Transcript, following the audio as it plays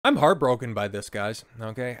I'm heartbroken by this, guys,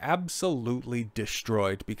 okay? Absolutely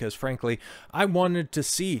destroyed, because frankly, I wanted to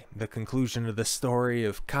see the conclusion of the story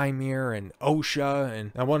of Chimere and Osha,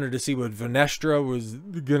 and I wanted to see what Venestra was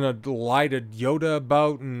gonna lie to Yoda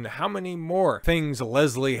about, and how many more things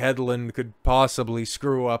Leslye Headland could possibly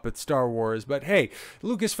screw up at Star Wars. But hey,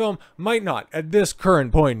 Lucasfilm might not, at this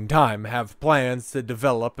current point in time, have plans to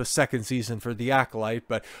develop a second season for The Acolyte,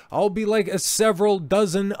 but I'll be like several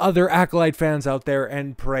dozen other Acolyte fans out there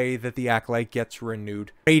and pray that The Acolyte gets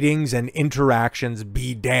renewed. Ratings and interactions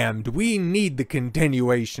be damned. We need the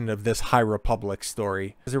continuation of this High Republic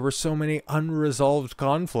story. There were so many unresolved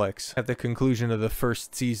conflicts at the conclusion of the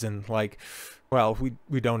first season, like, well,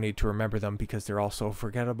 we don't need to remember them because they're all so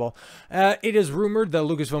forgettable. It is rumored that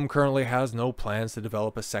Lucasfilm currently has no plans to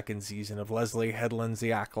develop a second season of Leslye Headland's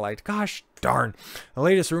The Acolyte. Gosh darn. The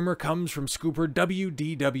latest rumor comes from scooper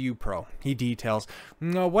WDW Pro. He details,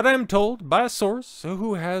 what I'm told by a source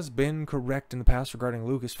who has been correct in the past regarding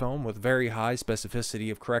Lucasfilm with very high specificity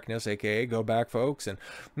of correctness, aka go back, folks, and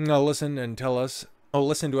listen and tell us. Oh,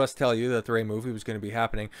 listen to us tell you that the Rey movie was going to be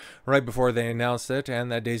happening right before they announced it, and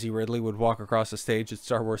that Daisy Ridley would walk across the stage at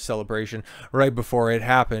Star Wars Celebration right before it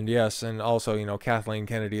happened. Yes, and also, you know, Kathleen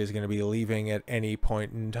Kennedy is going to be leaving at any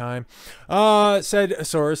point in time. Said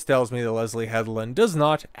source tells me that Leslye Headland does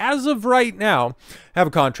not, as of right now, have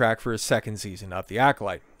a contract for a second season of The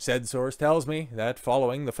Acolyte. Said source tells me that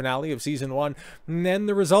following the finale of Season 1 and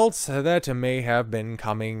the results that may have been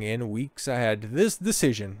coming in weeks ahead, this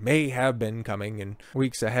decision may have been coming in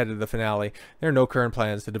weeks ahead of the finale, there are no current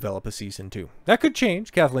plans to develop a Season 2. That could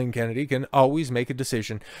change. Kathleen Kennedy can always make a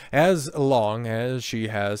decision as long as she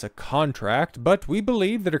has a contract, but we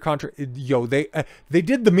believe that her contract... Yo, they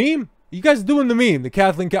did the meme. You guys doing the meme? The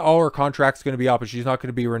Kathleen, her contract's going to be up, and she's not going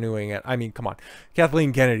to be renewing it. I mean, come on,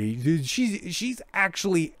 Kathleen Kennedy, dude, she's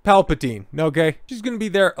actually Palpatine, okay? She's going to be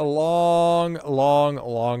there a long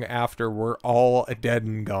after we're all dead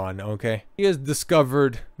and gone, okay? She has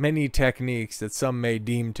discovered many techniques that some may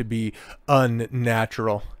deem to be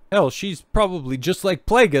unnatural. Hell, she's probably, just like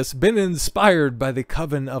Plagueis, been inspired by the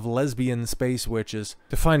coven of lesbian space witches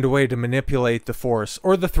to find a way to manipulate the Force,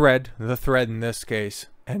 or the thread in this case,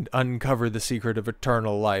 and uncover the secret of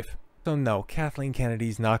eternal life. So no, Kathleen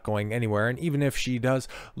Kennedy's not going anywhere, and even if she does,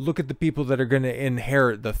 look at the people that are going to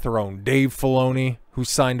inherit the throne. Dave Filoni, who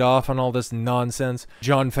signed off on all this nonsense.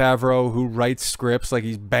 Jon Favreau, who writes scripts like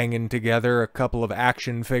he's banging together a couple of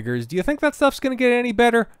action figures. Do you think that stuff's going to get any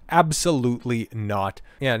better? Absolutely not.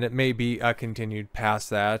 Yeah, and it may be continued past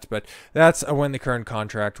that, but that's when the current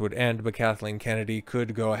contract would end. But Kathleen Kennedy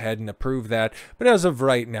could go ahead and approve that. But as of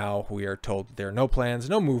right now, we are told that there are no plans,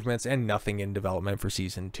 no movements, and nothing in development for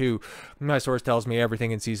Season 2. My source tells me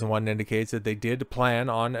everything in Season 1 indicates that they did plan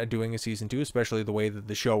on doing a Season 2, especially the way that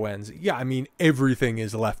the show ends. Yeah, I mean, everything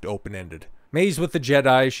is left open-ended. May's with the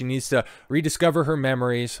Jedi. She needs to rediscover her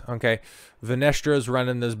memories. Okay, Venestra's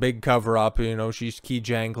running this big cover-up. You know, she's key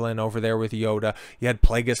jangling over there with Yoda. You had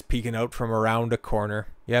Plagueis peeking out from around a corner.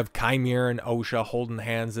 You have Chimere and Osha holding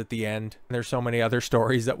hands at the end. And there's so many other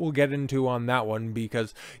stories that we'll get into on that one,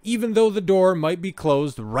 because even though the door might be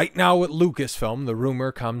closed right now at Lucasfilm, the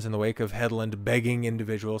rumor comes in the wake of Headland begging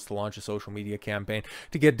individuals to launch a social media campaign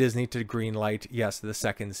to get Disney to greenlight, yes, the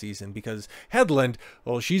second season, because Headland,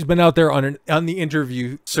 well, she's been out there on the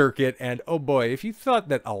interview circuit, and oh boy, if you thought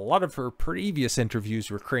that a lot of her previous interviews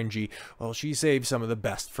were cringy, well, she saved some of the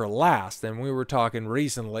best for last. And we were talking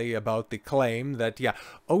recently about the claim that, yeah,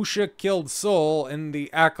 Osha killed Sol in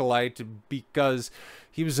The Acolyte because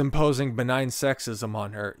he was imposing benign sexism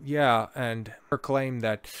on her. Yeah, and her claim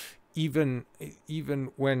that even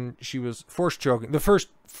when she was force choking, the first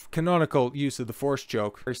canonical use of the force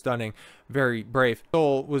choke, very stunning, very brave.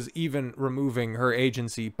 Sol was even removing her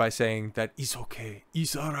agency by saying that he's okay,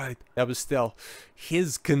 he's alright. That was still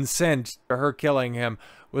his consent to her killing him,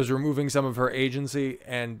 was removing some of her agency,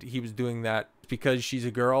 and he was doing that because she's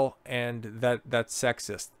a girl, and that's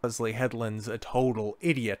sexist. Leslye Headland's a total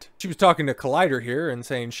idiot. She was talking to Collider here and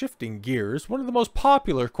saying, shifting gears, one of the most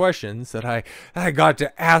popular questions that I got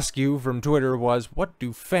to ask you from Twitter was, what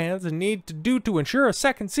do fans need to do to ensure a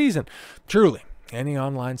second season? Truly, any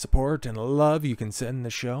online support and love you can send the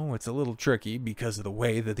show. It's a little tricky because of the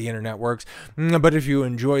way that the internet works, but if you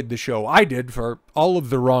enjoyed the show, I did, for all of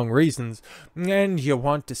the wrong reasons, and you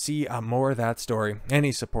want to see more of that story,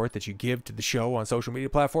 any support that you give to the show on social media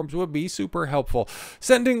platforms would be super helpful.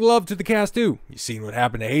 Sending love to the cast too. You seen what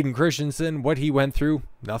happened to Hayden Christensen, what he went through.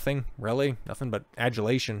 Nothing, really. Nothing but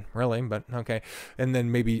adulation, really, but okay. And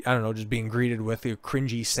then maybe, I don't know, just being greeted with the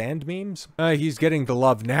cringy sand memes. He's getting the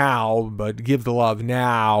love now, but give the love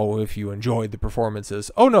now if you enjoyed the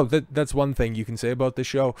performances. Oh no, that's one thing you can say about the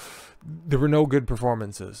show. There were no good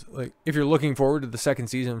performances. Like, if you're looking forward to the second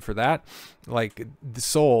season for that, like, the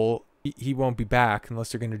Soul, he won't be back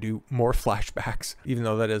unless they're going to do more flashbacks, even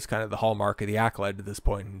though that is kind of the hallmark of the Acolyte at this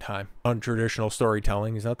point in time. Untraditional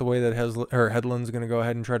storytelling. Is that the way that Headland's going to go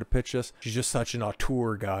ahead and try to pitch this? She's just such an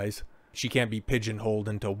auteur, guys. She can't be pigeonholed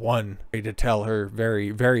into one way to tell her very,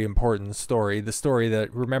 very important story. The story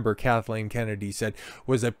that, remember, Kathleen Kennedy said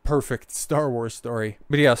was a perfect Star Wars story.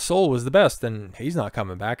 But yeah, Soul was the best, and he's not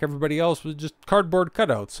coming back. Everybody else was just cardboard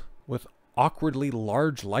cutouts with awkwardly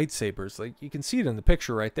large lightsabers. Like, you can see it in the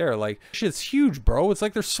picture right there. Like, shit's huge, bro. It's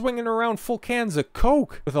like they're swinging around full cans of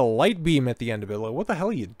Coke with a light beam at the end of it. Like, what the hell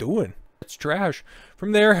are you doing? It's trash.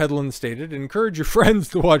 From there, Headland stated, encourage your friends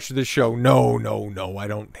to watch this show. No, I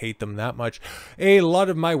don't hate them that much. A lot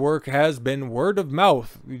of my work has been word of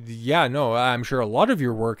mouth. Yeah, no, I'm sure a lot of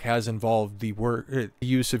your work has involved the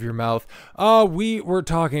use of your mouth. We were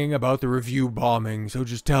talking about the review bombing, so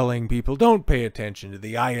just telling people, don't pay attention to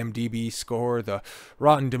the IMDb score, the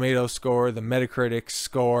Rotten Tomatoes score, the Metacritic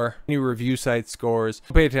score, any review site scores.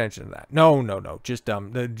 Don't pay attention to that. No, just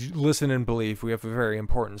listen and believe. We have a very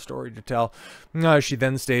important story to tell. She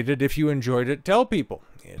then stated, if you enjoyed it, tell people.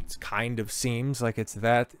 It kind of seems like it's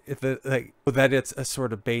that it's a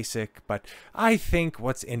sort of basic, but I think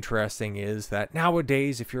what's interesting is that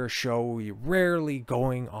nowadays, if you're a show, you're rarely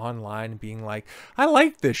going online and being like, I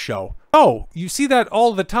like this show. Oh, you see that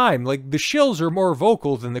all the time. Like, the shills are more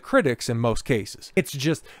vocal than the critics in most cases. It's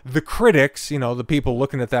just the critics, you know, the people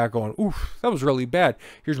looking at that going, oof, that was really bad.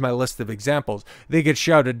 Here's my list of examples. They get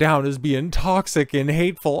shouted down as being toxic and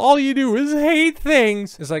hateful. All you do is hate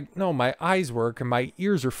things. It's like, no, my eyes work and my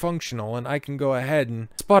ears are functional, and I can go ahead and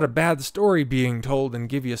spot a bad story being told and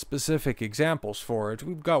give you specific examples for it.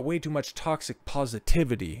 We've got way too much toxic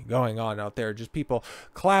positivity going on out there. Just people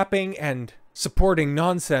clapping and supporting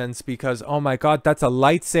nonsense because, oh my god, that's a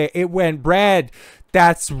lightsaber. It went red.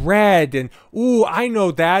 That's red. And, ooh, I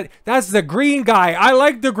know that. That's the green guy. I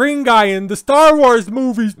like the green guy in the Star Wars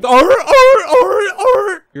movies.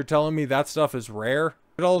 You're telling me that stuff is rare?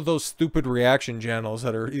 At all of those stupid reaction channels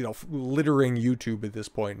that are, you know, littering YouTube at this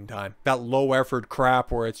point in time. That low effort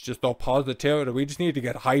crap where it's just all positivity. We just need to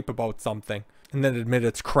get hype about something. And then admit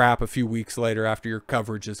it's crap a few weeks later after your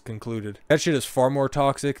coverage is concluded. That shit is far more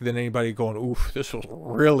toxic than anybody going, oof, this was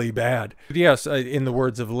really bad. But yes, in the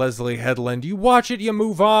words of Leslye Headland, you watch it, you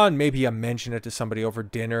move on. Maybe you mention it to somebody over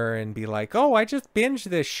dinner and be like, oh, I just binged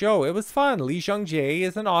this show. It was fun. Lee Jung-jae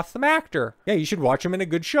is an awesome actor. Yeah, you should watch him in a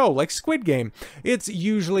good show, like Squid Game. It's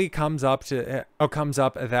usually comes up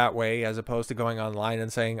that way, as opposed to going online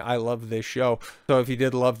and saying, I love this show. So if you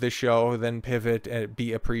did love this show, then pivot and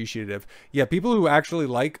be appreciative. Yeah, people who actually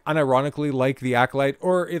unironically like the Acolyte,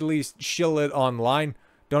 or at least shill it online,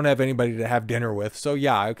 don't have anybody to have dinner with. So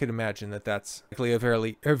yeah, I could imagine that that's likely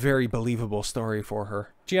a very believable story for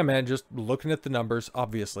her. Yeah, man, just looking at the numbers,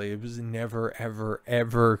 obviously, it was never,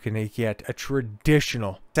 ever gonna get a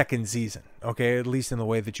traditional second season, okay? At least in the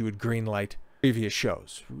way that you would greenlight previous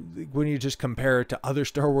shows. When you just compare it to other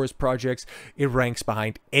Star Wars projects, it ranks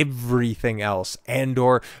behind everything else.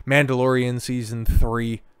 Andor, Mandalorian Season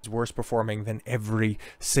 3 is worse performing than every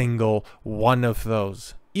single one of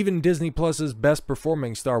those. Even Disney Plus's best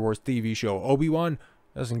performing Star Wars TV show, Obi-Wan,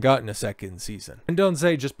 hasn't gotten a second season. And don't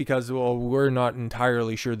say just because, well, we're not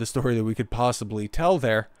entirely sure the story that we could possibly tell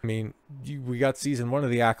there. I mean, we got season 1 of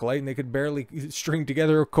The Acolyte and they could barely string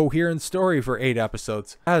together a coherent story for 8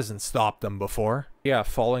 episodes. Hasn't stopped them before. Yeah,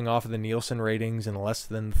 falling off of the Nielsen ratings in less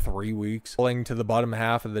than 3 weeks. Falling to the bottom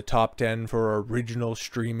half of the top 10 for original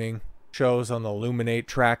streaming shows on the Illuminate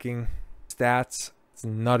tracking stats. It's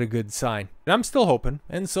not a good sign. And I'm still hoping,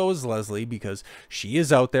 and so is Leslye, because she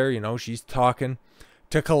is out there, you know, she's talking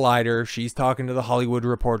to Collider, she's talking to the Hollywood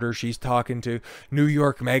Reporter, she's talking to New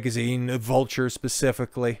York Magazine, Vulture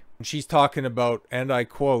specifically. And she's talking about, and I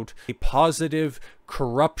quote, a positive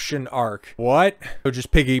corruption arc. What? So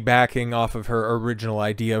just piggybacking off of her original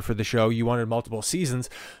idea for the show, you wanted multiple seasons,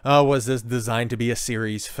 was this designed to be a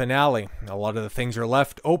series finale? A lot of the things are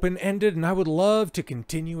left open-ended, and I would love to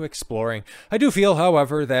continue exploring. I do feel,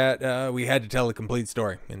 however, that we had to tell a complete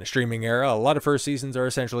story. In the streaming era, a lot of first seasons are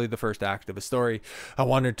essentially the first act of a story. I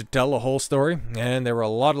wanted to tell a whole story, and there were a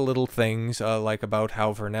lot of little things, like about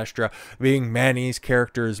how Vernestra being Manny's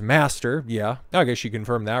character's master, yeah, I guess you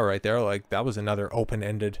confirmed that right there, like that was another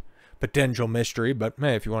open-ended potential mystery, but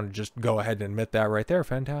hey, if you want to just go ahead and admit that right there,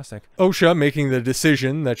 fantastic. Osha making the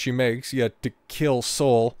decision that she makes, yet to kill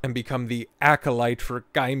Soul and become the acolyte for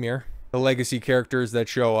Kaimir. The legacy characters that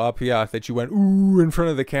show up, yeah, that you went ooh in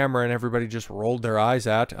front of the camera and everybody just rolled their eyes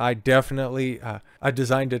at. I definitely, I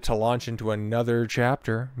designed it to launch into another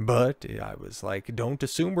chapter, but I was like, don't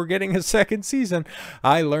assume we're getting a second season.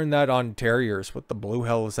 I learned that on Terriers. What the blue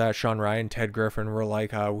hell is that? Sean Ryan, Ted Griffin were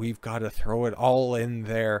like, we've got to throw it all in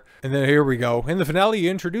there. And then here we go. In the finale,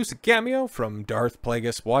 you introduce a cameo from Darth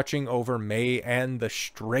Plagueis watching over May and the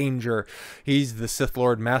Stranger. He's the Sith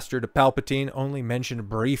Lord Master to Palpatine, only mentioned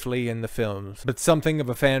briefly in the films, but something of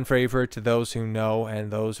a fan favorite to those who know, and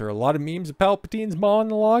those are a lot of memes of Palpatine's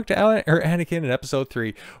monologue to Anakin in episode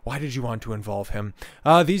 3. Why did you want to involve him?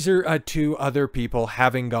 These are two other people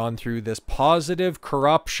having gone through this positive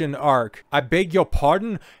corruption arc. I beg your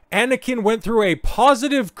pardon? Anakin went through a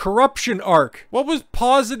positive corruption arc. What was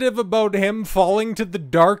positive about him falling to the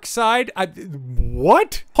dark side?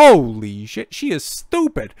 What? Holy shit, she is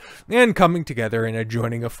stupid. And coming together and a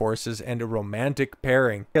joining of forces and a romantic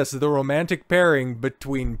pairing. Yes, the romantic pairing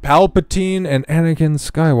between Palpatine and Anakin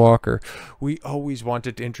Skywalker. We always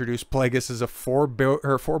wanted to introduce Plagueis as a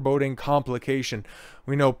foreboding complication.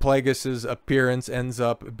 We know Plagueis' appearance ends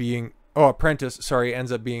up being... apprentice, sorry,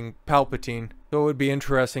 ends up being Palpatine. So it would be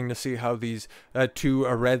interesting to see how these two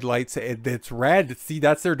red lights, it's red, see,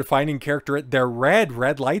 that's their defining character. They're red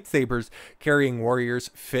lightsabers carrying warriors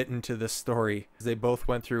fit into the story. They both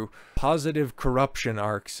went through positive corruption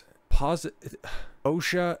arcs.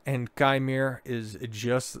 Osha and Kaimir is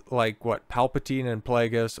just like what Palpatine and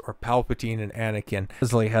Plagueis or Palpatine and Anakin.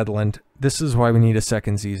 Leslye Headland. This is why we need a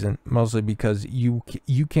second season, mostly because you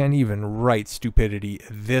can't even write stupidity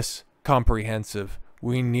this comprehensive.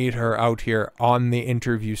 We need her out here on the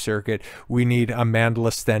interview circuit. We need Amandla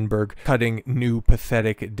Stenberg cutting new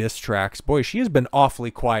pathetic diss tracks. Boy, she has been awfully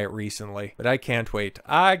quiet recently, but I can't wait.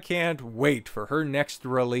 I can't wait for her next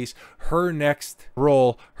release, her next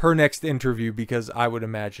role, her next interview, because I would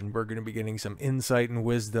imagine we're going to be getting some insight and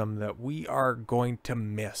wisdom that we are going to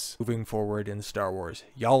miss moving forward in Star Wars.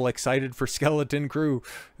 Y'all excited for Skeleton Crew?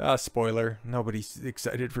 Spoiler, nobody's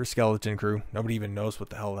excited for Skeleton Crew. Nobody even knows what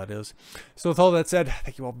the hell that is. So with all that said,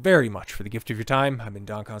 thank you all very much for the gift of your time. I've been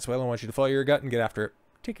Don Consuelo. I want you to follow your gut and get after it.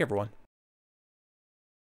 Take care, everyone.